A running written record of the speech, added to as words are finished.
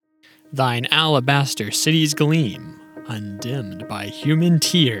thine alabaster cities gleam, undimmed by human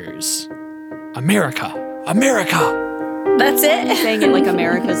tears. America! America! That's it. You're saying it like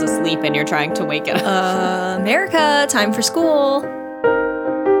America's asleep and you're trying to wake it up. America, time for school.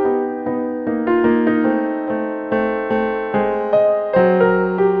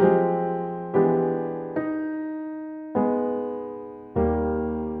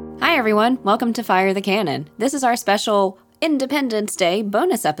 Hi, everyone. Welcome to Fire the Cannon. This is our special Independence Day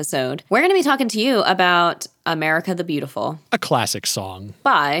bonus episode. We're going to be talking to you about America the Beautiful. A classic song.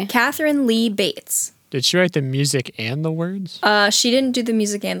 By Katharine Lee Bates. Did she write the music and the words? She didn't do the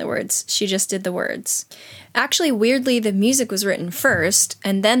music and the words. She just did the words. Actually, weirdly, the music was written first,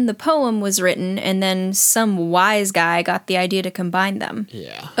 and then the poem was written, and then some wise guy got the idea to combine them.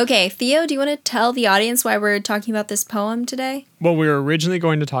 Yeah. Okay, Theo, do you want to tell the audience why we're talking about this poem today? Well, we were originally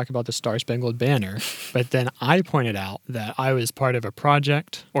going to talk about the Star-Spangled Banner, but then I pointed out that I was part of a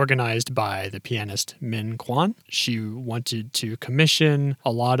project organized by the pianist Min Kwan. She wanted to commission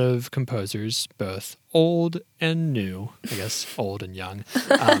a lot of composers, both old and new, I guess old and young,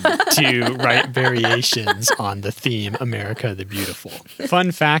 to write variations on the theme America the Beautiful.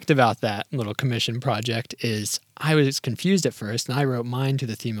 Fun fact about that little commission project is I was confused at first, and I wrote mine to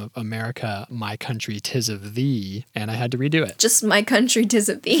the theme of America, my country, 'tis of thee, and I had to redo it. Just my country, 'tis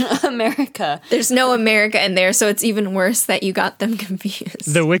of thee. America. There's no America in there, so it's even worse that you got them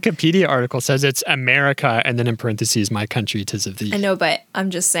confused. The Wikipedia article says it's America, and then in parentheses, my country, 'tis of thee. I know, but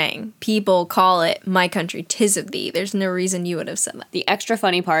I'm just saying, people call it my country, 'tis of thee. There's no reason you would have said that. The extra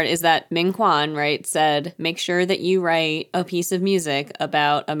funny part is that Min Kwan, right, said, make sure that you write a piece of music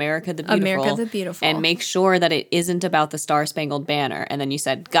about America the Beautiful. America the Beautiful. And make sure that it isn't about the Star-Spangled Banner. And then you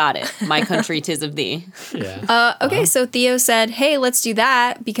said, got it. My country, 'tis of thee. Yeah. Okay, so Theo said, hey, let's do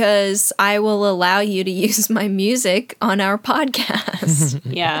that because I will allow you to use my music on our podcast.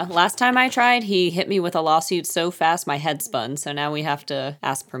 Yeah. Last time I tried, he hit me with a lawsuit so fast my head spun. So now we have to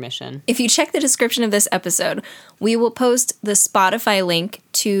ask permission. If you check the description of this episode, we will post the Spotify link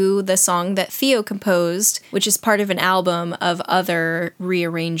to the song that Theo composed, which is part of an album of other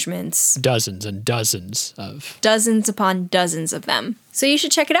rearrangements. Dozens and dozens of. Dozens upon dozens of them. So you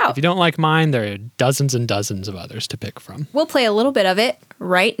should check it out. If you don't like mine, there are dozens and dozens of others to pick from. We'll play a little bit of it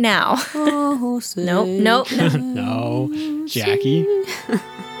right now. Oh, Nope. No, Jackie.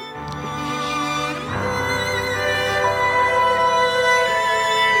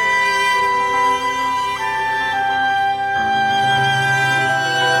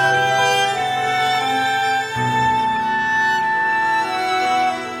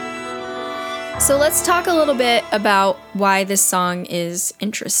 So let's talk a little bit about why this song is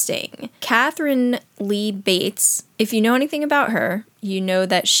interesting. Katharine Lee Bates, if you know anything about her, you know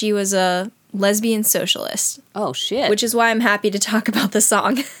that she was a lesbian socialist. Oh, shit. Which is why I'm happy to talk about the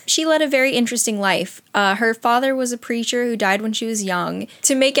song. She led a very interesting life. Her father was a preacher who died when she was young.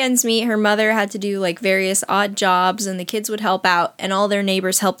 To make ends meet, her mother had to do like various odd jobs and the kids would help out and all their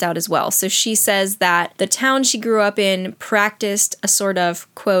neighbors helped out as well. So she says that the town she grew up in practiced a sort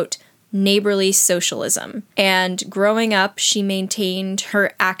of, quote, neighborly socialism. And growing up, she maintained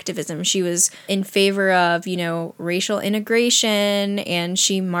her activism. She was in favor of, racial integration, and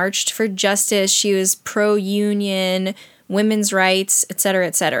she marched for justice. She was pro-union, women's rights, etc.,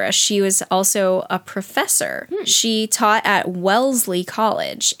 etc. She was also a professor. She taught at Wellesley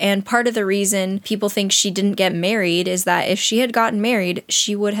College, and part of the reason people think she didn't get married is that if she had gotten married,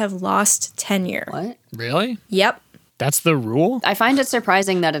 she would have lost tenure. What? Really? Yep. That's the rule? I find it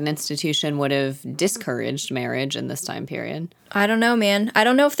surprising that an institution would have discouraged marriage in this time period. I don't know, man. I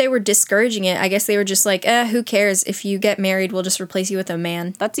don't know if they were discouraging it. I guess they were just like, who cares? If you get married, we'll just replace you with a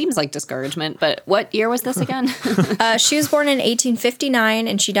man. That seems like discouragement, but what year was this again? She was born in 1859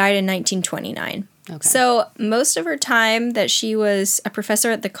 and she died in 1929. Okay. So most of her time that she was a professor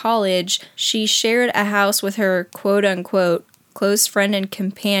at the college, she shared a house with her quote-unquote close friend and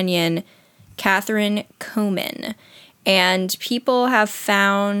companion, Catherine Coman. And people have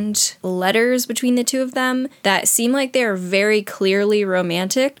found letters between the two of them that seem like they're very clearly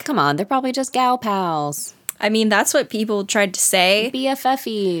romantic. Come on, they're probably just gal pals. I mean, that's what people tried to say.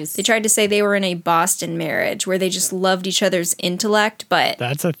 BFFs. They tried to say they were in a Boston marriage where they just loved each other's intellect, but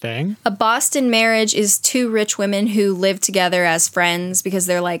That's a thing? a Boston marriage is two rich women who live together as friends because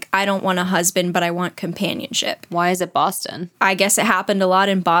they're like, I don't want a husband, but I want companionship. Why is it Boston? I guess it happened a lot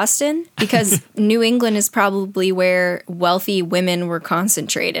in Boston because New England is probably where wealthy women were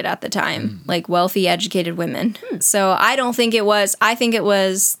concentrated at the time, like wealthy, educated women. So I don't think it was. I think it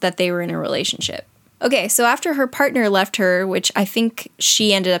was that they were in a relationship. Okay, so after her partner left her, which I think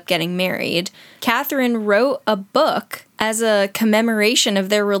she ended up getting married, Catherine wrote a book as a commemoration of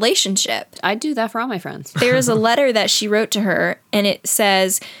their relationship. I'd do that for all my friends. There is a letter that she wrote to her, and it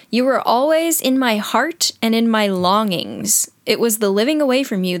says, "You were always in my heart and in my longings. It was the living away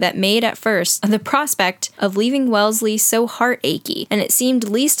from you that made at first the prospect of leaving Wellesley so heartachy, and it seemed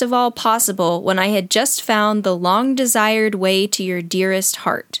least of all possible when I had just found the long-desired way to your dearest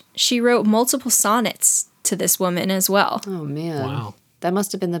heart." She wrote multiple sonnets to this woman as well. Oh, man. Wow. That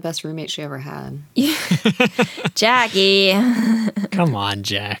must have been the best roommate she ever had. Jackie. Come on,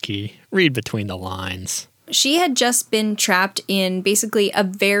 Jackie. Read between the lines. She had just been trapped in basically a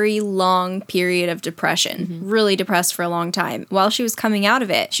very long period of depression, really depressed for a long time. While she was coming out of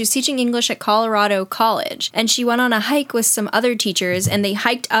it, she was teaching English at Colorado College, and she went on a hike with some other teachers, and they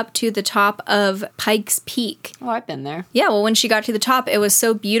hiked up to the top of Pikes Peak. Oh, I've been there. Yeah, well, when she got to the top, it was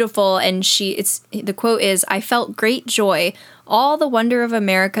so beautiful, and the quote is, "I felt great joy. All the wonder of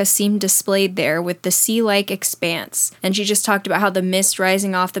America seemed displayed there with the sea-like expanse." And she just talked about how the mist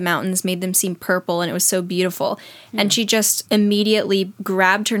rising off the mountains made them seem purple, and it was so beautiful. And she just immediately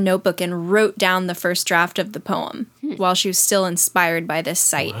grabbed her notebook and wrote down the first draft of the poem while she was still inspired by this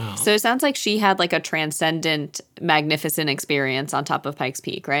sight. Wow. So it sounds like she had like a transcendent, magnificent experience on top of Pikes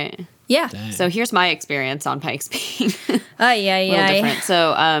Peak, right? Yeah. Dang. So here's my experience on Pikes Peak. Ay, ay, A little ay. different.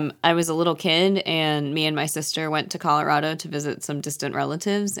 So I was a little kid, and me and my sister went to Colorado to visit some distant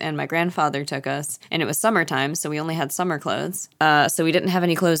relatives, and my grandfather took us, and it was summertime, so we only had summer clothes. So we didn't have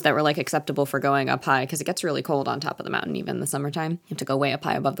any clothes that were like acceptable for going up high, because it gets really cold on top of the mountain, even in the summertime. You have to go way up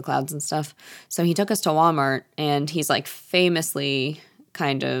high above the clouds and stuff. So he took us to Walmart, and he's like famously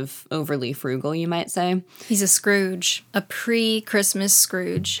kind of overly frugal, you might say. He's a Scrooge, a pre-Christmas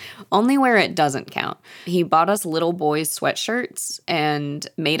Scrooge. Only where it doesn't count. He bought us little boys' sweatshirts and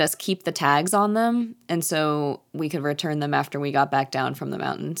made us keep the tags on them, and so we could return them after we got back down from the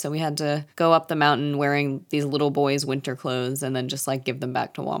mountain. So we had to go up the mountain wearing these little boys' winter clothes and then just like give them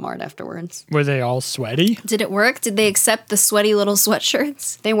back to Walmart afterwards. Were they all sweaty? Did it work? Did they accept the sweaty little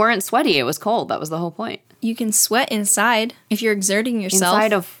sweatshirts? They weren't sweaty. It was cold. That was the whole point. You can sweat inside if you're exerting yourself.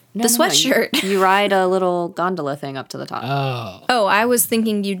 Inside of the sweatshirt. You ride a little gondola thing up to the top. Oh. Oh, I was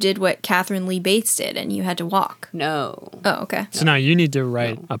thinking you did what Catherine Lee Bates did and you had to walk. No. Oh, okay. So now you need to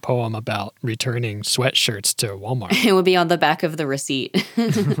write a poem about returning sweatshirts to Walmart. It would be on the back of the receipt.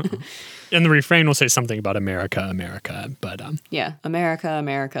 And the refrain will say something about America, America. But Yeah. America,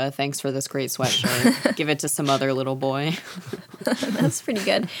 America, thanks for this great sweatshirt. Give it to some other little boy. That's pretty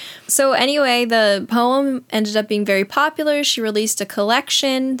good. So anyway, the poem ended up being very popular. She released a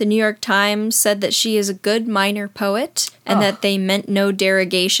collection. The New York Times said that she is a good minor poet and that they meant no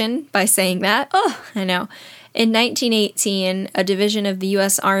derogation by saying that. Oh, I know. In 1918, a division of the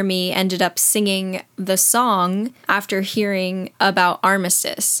U.S. Army ended up singing the song after hearing about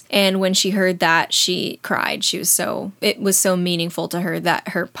armistice. And when she heard that, she cried. It was so meaningful to her that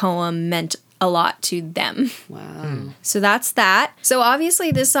her poem meant a lot to them. Wow. So that's that. So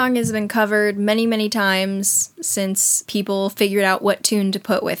obviously this song has been covered many, many times since people figured out what tune to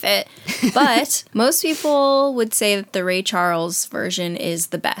put with it. But most people would say that the Ray Charles version is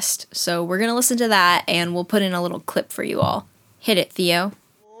the best. So we're going to listen to that and we'll put in a little clip for you all. Hit it, Theo.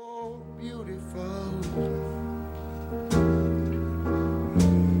 Oh, beautiful.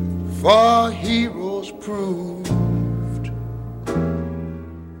 For heroes proved.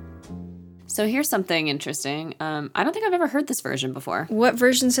 So here's something interesting. I don't think I've ever heard this version before. What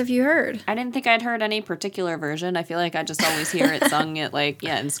versions have you heard? I didn't think I'd heard any particular version. I feel like I just always hear it sung at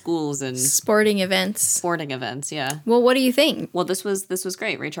in schools and Sporting events. sporting events. Yeah. Well, what do you think? Well, this was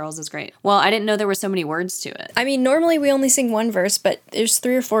great. Ray Charles is great. Well, I didn't know there were so many words to it. I mean, normally we only sing one verse, but there's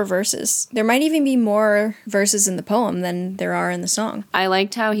 3 or 4 verses. There might even be more verses in the poem than there are in the song. I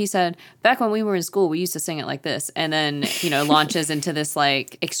liked how he said, back when we were in school, we used to sing it like this. And then, launches into this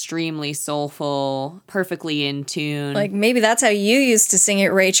extremely soulful, perfectly in tune. Like, maybe that's how you used to sing it,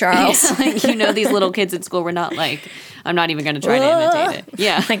 Ray Charles. These little kids at school were not I'm not even going to try to imitate it.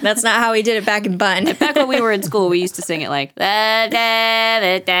 Yeah. Like, that's not how he did it back in Bun. Back when we were in school, we used to sing it like, da,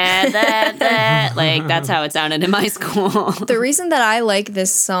 da, da, da, da, da. Like, that's how it sounded in my school. The reason that I like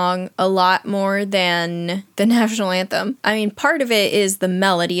this song a lot more than the national anthem, I mean, part of it is the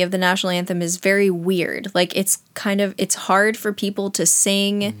melody of the national anthem is very weird. Like, it's hard for people to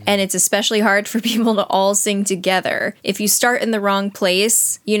sing, and it's especially hard for people to all sing together. If you start in the wrong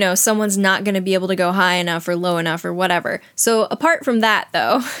place, someone's not going to be able to go high enough or low enough or whatever. So apart from that,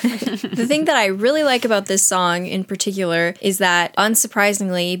 though, the thing that I really like about this song in particular is that,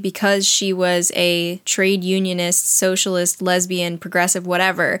 unsurprisingly, because she was a trade unionist, socialist, lesbian, progressive,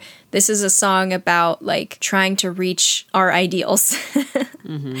 whatever, this is a song about trying to reach our ideals.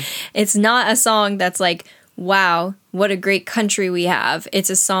 Mm-hmm. It's not a song that's wow, what a great country we have. It's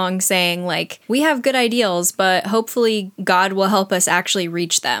a song saying, like, we have good ideals, but hopefully God will help us actually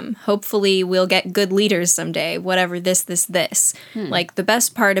reach them. Hopefully we'll get good leaders someday, whatever this. Like, the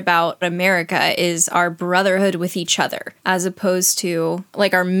best part about America is our brotherhood with each other, as opposed to,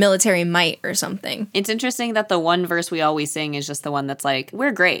 like, our military might or something. It's interesting that the one verse we always sing is just the one that's like,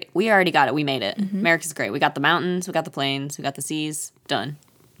 we're great. We already got it. We made it. America's great. We got the mountains. We got the plains. We got the seas. Done.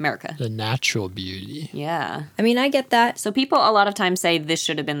 America. The natural beauty. Yeah. I mean, I get that. So people a lot of times say this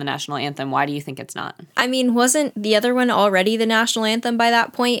should have been the national anthem. Why do you think it's not? I mean, wasn't the other one already the national anthem by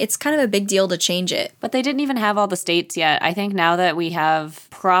that point? It's kind of a big deal to change it. But they didn't even have all the states yet. I think now that we have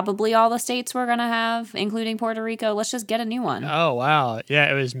probably all the states we're going to have, including Puerto Rico, let's just get a new one. Oh, wow. Yeah,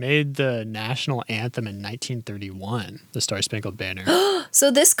 it was made the national anthem in 1931, the Star Spangled Banner.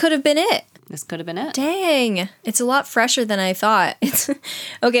 So this could have been it. This could have been it. Dang. It's a lot fresher than I thought.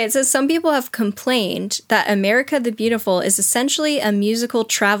 Okay, it says some people have complained that America the Beautiful is essentially a musical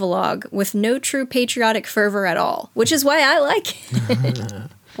travelogue with no true patriotic fervor at all, which is why I like it.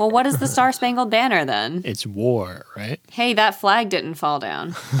 Well, what is the Star Spangled Banner then? It's war, right? Hey, that flag didn't fall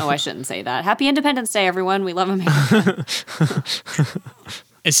down. Oh, I shouldn't say that. Happy Independence Day, everyone. We love America.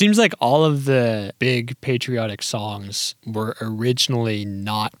 It seems like all of the big patriotic songs were originally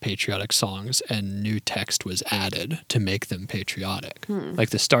not patriotic songs and new text was added to make them patriotic.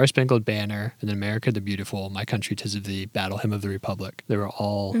 Like the Star Spangled Banner and then America the Beautiful, My Country 'Tis of Thee, Battle Hymn of the Republic. They were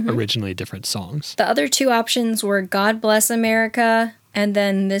all originally different songs. The other two options were God Bless America and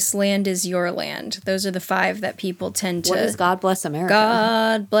then This Land Is Your Land. Those are the five that people tend to... What is God Bless America?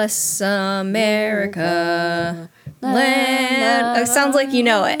 God Bless America. Land. It sounds like you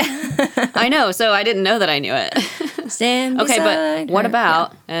know it. I know, so I didn't know that I knew it. Stand Okay, beside but what her.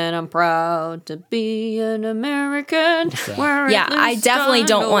 about, and I'm proud to be an American. Where Yeah, at I least definitely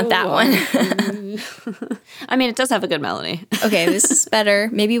don't want that one. I mean, it does have a good melody. Okay, this is better.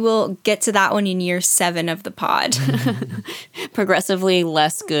 Maybe we'll get to that one in year 7 of the pod. Progressively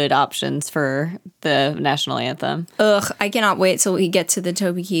less good options for the national anthem. Ugh, I cannot wait till we get to the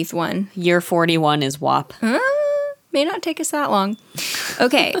Toby Keith one. Year 41 is WAP. May not take us that long.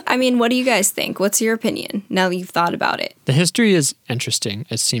 Okay, I mean, what do you guys think? What's your opinion now that you've thought about it? The history is interesting.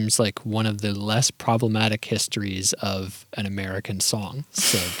 It seems like one of the less problematic histories of an American song.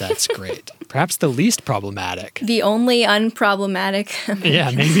 So that's great. Perhaps the least problematic. The only unproblematic.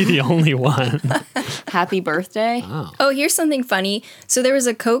 Yeah, maybe the only one. Happy birthday. Oh, here's something funny. So there was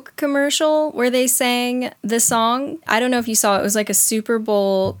a Coke commercial where they sang the song. I don't know if you saw it. It was like a Super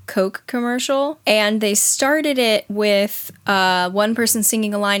Bowl Coke commercial. And they started it with one person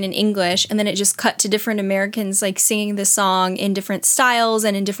singing a line in English, and then it just cut to different Americans like singing the song in different styles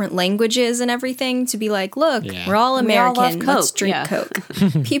and in different languages and everything to be like, look, Yeah. we're all We all American. love Let's Coke. drink Yeah.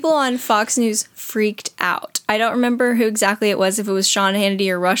 Coke. People on Fox News freaked out. I don't remember who exactly it was, if it was Sean Hannity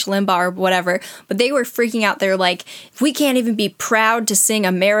or Rush Limbaugh or whatever, but they were freaking out. They're like, we can't even be proud to sing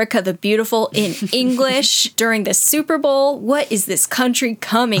America the Beautiful in English during the Super Bowl. What is this country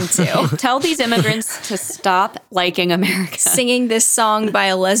coming to? Tell these immigrants to stop liking America. Singing this song by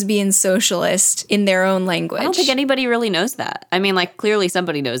a lesbian socialist in their own language. I don't think anybody really knows that. I mean, like, clearly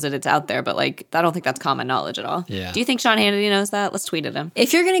somebody knows it. It's out there, but, like, I don't think that's common knowledge at all. Yeah. Do you think Sean Hannity knows that? Let's tweet at him.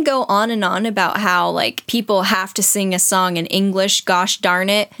 If you're going to go on and on about how, like, people have to sing a song in English, gosh darn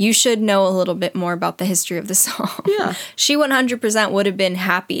it, you should know a little bit more about the history of the song. Yeah. She 100% would have been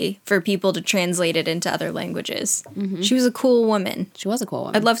happy for people to translate it into other languages. She was a cool woman. She was a cool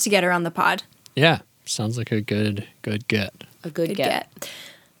one. I'd love to get her on the pod. Yeah, sounds like a good get. a good Good get. get.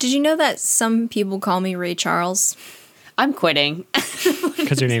 Did you know that some people call me Ray Charles? I'm quitting.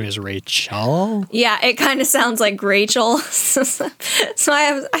 Because your name is Rachel. Yeah, it kind of sounds like Rachel. So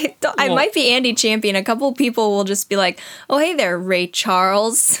I might be Andy Champion. A couple people will just be like, "Oh, hey there, Ray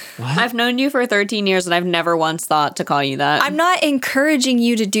Charles." I've known you for 13 years and I've never once thought to call you that. I'm not encouraging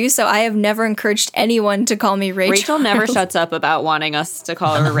you to do so. I have never encouraged anyone to call me Rachel. Rachel never shuts up about wanting us to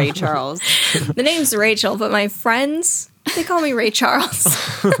call her Ray Charles. The name's Rachel, but my friends, they call me Ray Charles.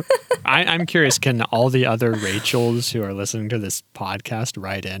 I'm curious, can all the other Rachels who are listening to this podcast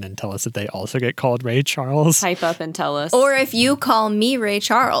write in and tell us that they also get called Ray Charles? Type up and tell us. Or if you call me Ray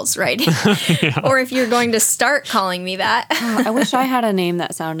Charles, right? Or if you're going to start calling me that. I wish I had a name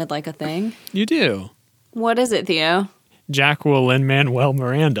that sounded like a thing. You do. What is it, Theo? Jack Will Lin-Manuel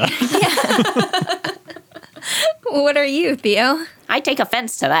Miranda. What are you, Theo? I take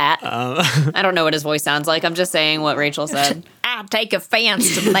offense to that. I don't know what his voice sounds like. I'm just saying what Rachel said. I take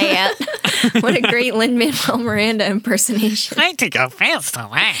offense to that. What a great Lin-Manuel Miranda impersonation. I take offense to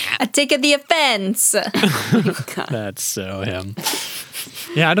that. I take the offense. That's so him.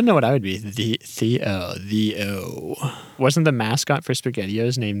 Yeah, I don't know what I would be. The O. Wasn't the mascot for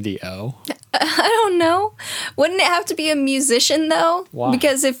SpaghettiOs named the O? I don't know. Wouldn't it have to be a musician though? Why?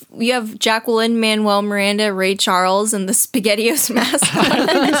 Because if you have Jacqueline, Manuel Miranda, Ray Charles, and the SpaghettiOs mascot,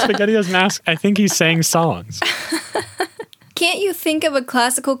 SpaghettiOs mask. I think he sang songs. can't you think of a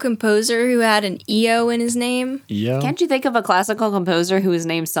classical composer who had an EO in his name? EO? Can't you think of a classical composer who is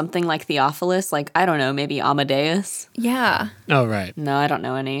named something like Theophilus? Like, I don't know, maybe Amadeus? Yeah, Oh, right. No, I don't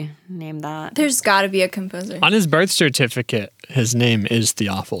know any. Name that. there's got to be a composer. On his birth certificate, his name is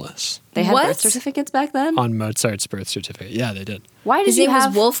Theophilus. They had What? birth certificates back then? On Mozart's birth certificate. Yeah, they did. Why did His you name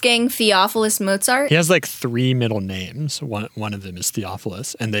have... was Wolfgang Theophilus Mozart. He has like 3 middle names. One of them is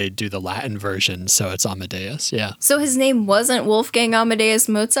Theophilus, and they do the Latin version, so it's Amadeus. Yeah. So his name wasn't Wolfgang Amadeus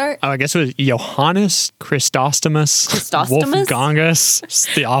Mozart? Oh, I guess it was Johannes Chrysostomus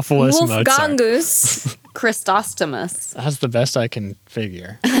Wolfgangus Theophilus Mozart. Wolfgangus. Chrysostomus. That's the best I can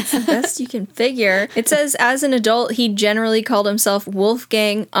figure. Best you can figure. It says, as an adult, he generally called himself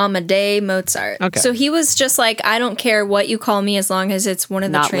Wolfgang Amadeus Mozart. Okay. So he was just like, I don't care what you call me as long as it's one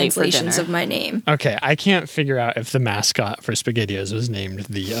of the Not late for translations dinner. of my name. Okay, I can't figure out if the mascot for SpaghettiOs was named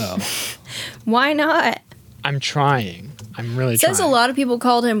the O. Why not? I'm trying. I'm really It says trying. a lot of people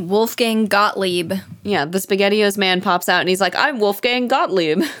called him Wolfgang Gottlieb. Yeah, the SpaghettiOs man pops out and he's like, I'm Wolfgang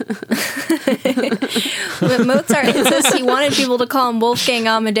Gottlieb. But Mozart, it says he wanted people to call him Wolfgang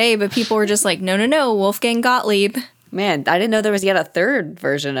Amadeus, but people were just like, no, Wolfgang Gottlieb. Man, I didn't know there was yet a third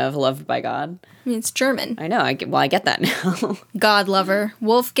version of Loved by God. I mean, it's German. I know. I get that now. God lover.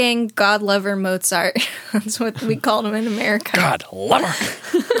 Wolfgang God lover Mozart. That's what we called him in America. God, lover.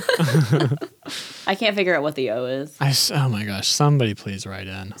 I can't figure out what the O is. Oh my gosh, somebody please write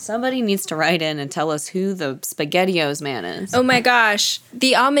in. Somebody needs to write in and tell us who the SpaghettiOs man is. Oh my gosh.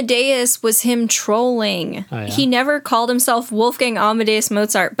 The Amadeus was him trolling. Oh, yeah? He never called himself Wolfgang Amadeus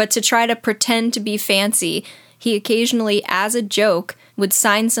Mozart, but to try to pretend to be fancy, he occasionally, as a joke, would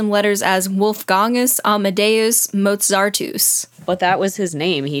sign some letters as Wolfgangus Amadeus Mozartus. But that was his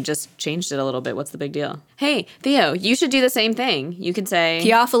name. He just changed it a little bit. What's the big deal? Hey, Theo, you should do the same thing. You could say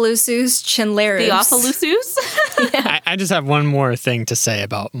Theophilusus Chinlerus. Theophilusus. I just have one more thing to say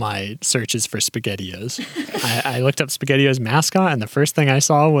about my searches for SpaghettiOs. I looked up SpaghettiOs mascot, and the first thing I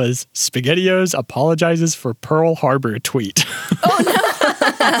saw was SpaghettiOs apologizes for Pearl Harbor tweet. Oh no!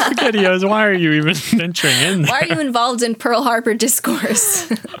 SpaghettiOs, why are you even venturing in there? Why are you involved in Pearl Harbor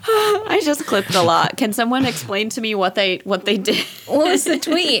discourse? I just clipped a lot. Can someone explain to me what they did? What was the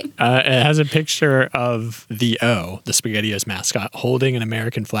tweet? It has a picture of the O, the SpaghettiOs mascot, holding an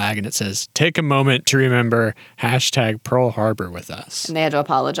American flag, and it says, "Take a moment to remember hashtag Pearl Harbor with us." And they had to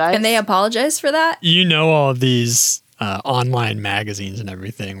apologize. And they apologized for that? You know, all of these online magazines and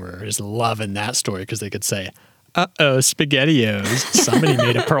everything were just loving that story because they could say, "Uh-oh, SpaghettiOs, somebody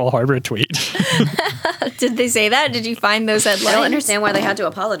made a Pearl Harbor tweet." Did they say that? Did you find those headlines? I don't understand why they had to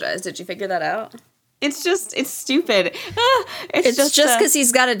apologize. Did you figure that out? It's stupid. It's just because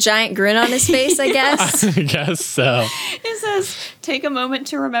he's got a giant grin on his face, I guess. I guess so. It says, take a moment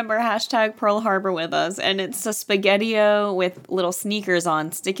to remember hashtag Pearl Harbor with us. And it's a SpaghettiO with little sneakers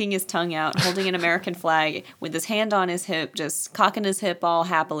on, sticking his tongue out, holding an American flag with his hand on his hip, just cocking his hip all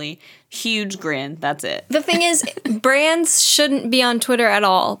happily. Huge grin. That's it. The thing is, brands shouldn't be on Twitter at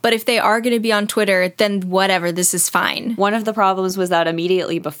all. But if they are going to be on Twitter, then whatever, this is fine. One of the problems was that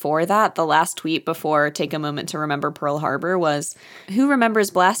immediately before that, the last tweet before take a moment to remember Pearl Harbor was, who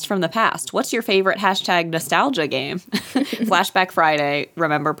remembers Blast from the Past? What's your favorite hashtag nostalgia game? Flashback Friday,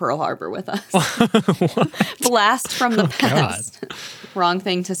 remember Pearl Harbor with us. Blast from the past. Wrong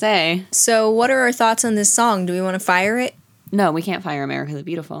thing to say. So what are our thoughts on this song? Do we want to fire it? No, we can't fire America the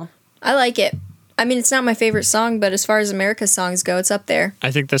Beautiful. I like it. I mean, it's not my favorite song, but as far as America's songs go, it's up there. I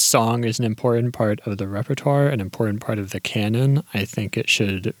think this song is an important part of the repertoire, an important part of the canon. I think it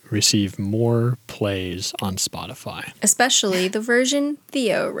should receive more plays on Spotify. Especially the version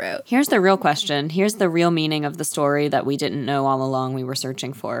Theo wrote. Here's the real question. Here's the real meaning of the story that we didn't know all along we were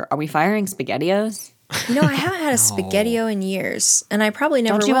searching for. Are we firing SpaghettiOs? You know, I haven't had a SpaghettiO in years, and I probably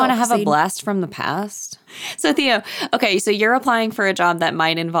never will. Don't you want to have 'cause a blast from the past? So Theo, okay, so you're applying for a job that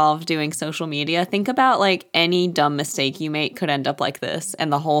might involve doing social media. Think about like any dumb mistake you make could end up like this, and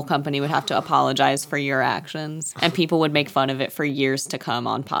the whole company would have to apologize for your actions, and people would make fun of it for years to come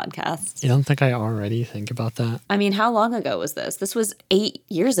on podcasts. You don't think I already think about that? I mean, how long ago was this? This was 8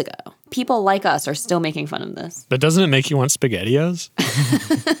 years ago. People like us are still making fun of this. But doesn't it make you want SpaghettiOs?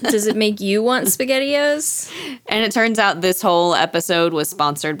 Does it make you want SpaghettiOs? And it turns out this whole episode was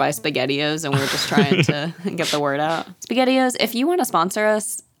sponsored by SpaghettiOs, and we're just trying to get the word out. SpaghettiOs, if you want to sponsor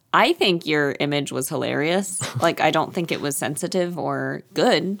us, I think your image was hilarious. Like, I don't think it was sensitive or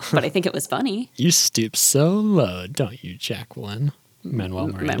good, but I think it was funny. You stoop so low, don't you, Jacqueline? Manuel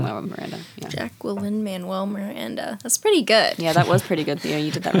Miranda. Manuel Miranda. Yeah. Jacqueline Manuel Miranda. That's pretty good. Yeah, that was pretty good, Theo.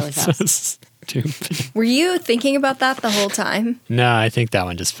 You did that really fast. Stupid. Were you thinking about that the whole time? No, I think that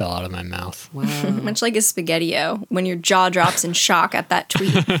one just fell out of my mouth. Wow. Much like a SpaghettiO when your jaw drops in shock at that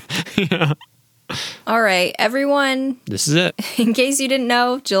tweet. All right, everyone, This is it. in case you didn't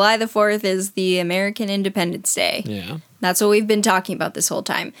know, July the 4th is the American Independence Day. Yeah. That's what we've been talking about this whole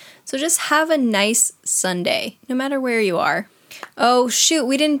time. So just have a nice Sunday, no matter where you are. Oh, shoot,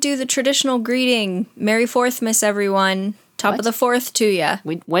 we didn't do the traditional greeting. Merry 4th, Miss everyone. Top of the 4th to ya.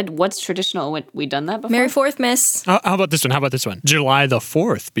 What's traditional? We done that before? Merry 4th, Miss. How about this one? How about this one? July the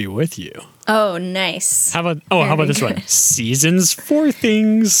 4th be with you. Oh, nice. How about this one? Seasons for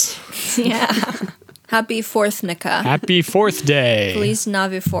things. Yeah. Happy 4th, Nika. Happy 4th day. Feliz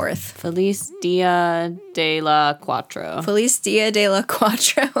Navi 4th. Feliz Dia de la Cuatro. Feliz Dia de la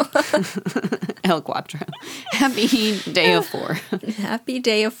Cuatro. El Cuatro. Happy Day of 4. Happy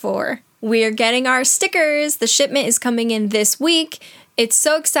Day of 4. We are getting our stickers. The shipment is coming in this week. It's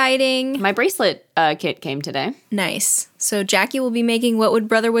so exciting. My bracelet kit came today. Nice. So Jackie will be making What Would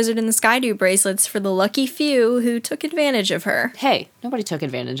Brother Wizard in the Sky Do bracelets for the lucky few who took advantage of her. Hey, nobody took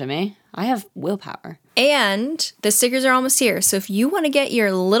advantage of me. I have willpower. And the stickers are almost here. So if you want to get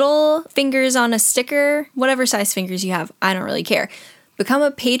your little fingers on a sticker, whatever size fingers you have, I don't really care. Become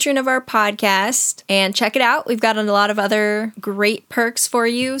a patron of our podcast and check it out. We've got a lot of other great perks for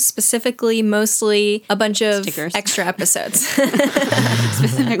you, specifically, mostly a bunch of Stickers. extra episodes.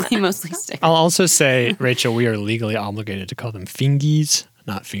 Specifically, mostly stickers. I'll also say, Rachel, we are legally obligated to call them fingies,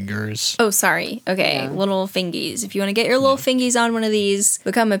 not fingers. Oh, sorry. Okay, little fingies. If you want to get your little fingies on one of these,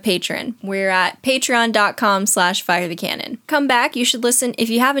 become a patron. We're at patreon.com/firethecannon. Come back. You should listen, if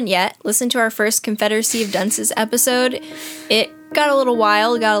you haven't yet, listen to our first Confederacy of Dunces episode. It got a little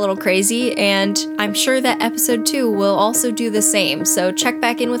wild, got a little crazy, and I'm sure that episode 2 will also do the same. So check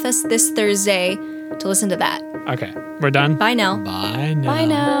back in with us this Thursday to listen to that. Okay, we're done. Bye now. Bye now. Bye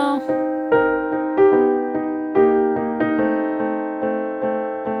now.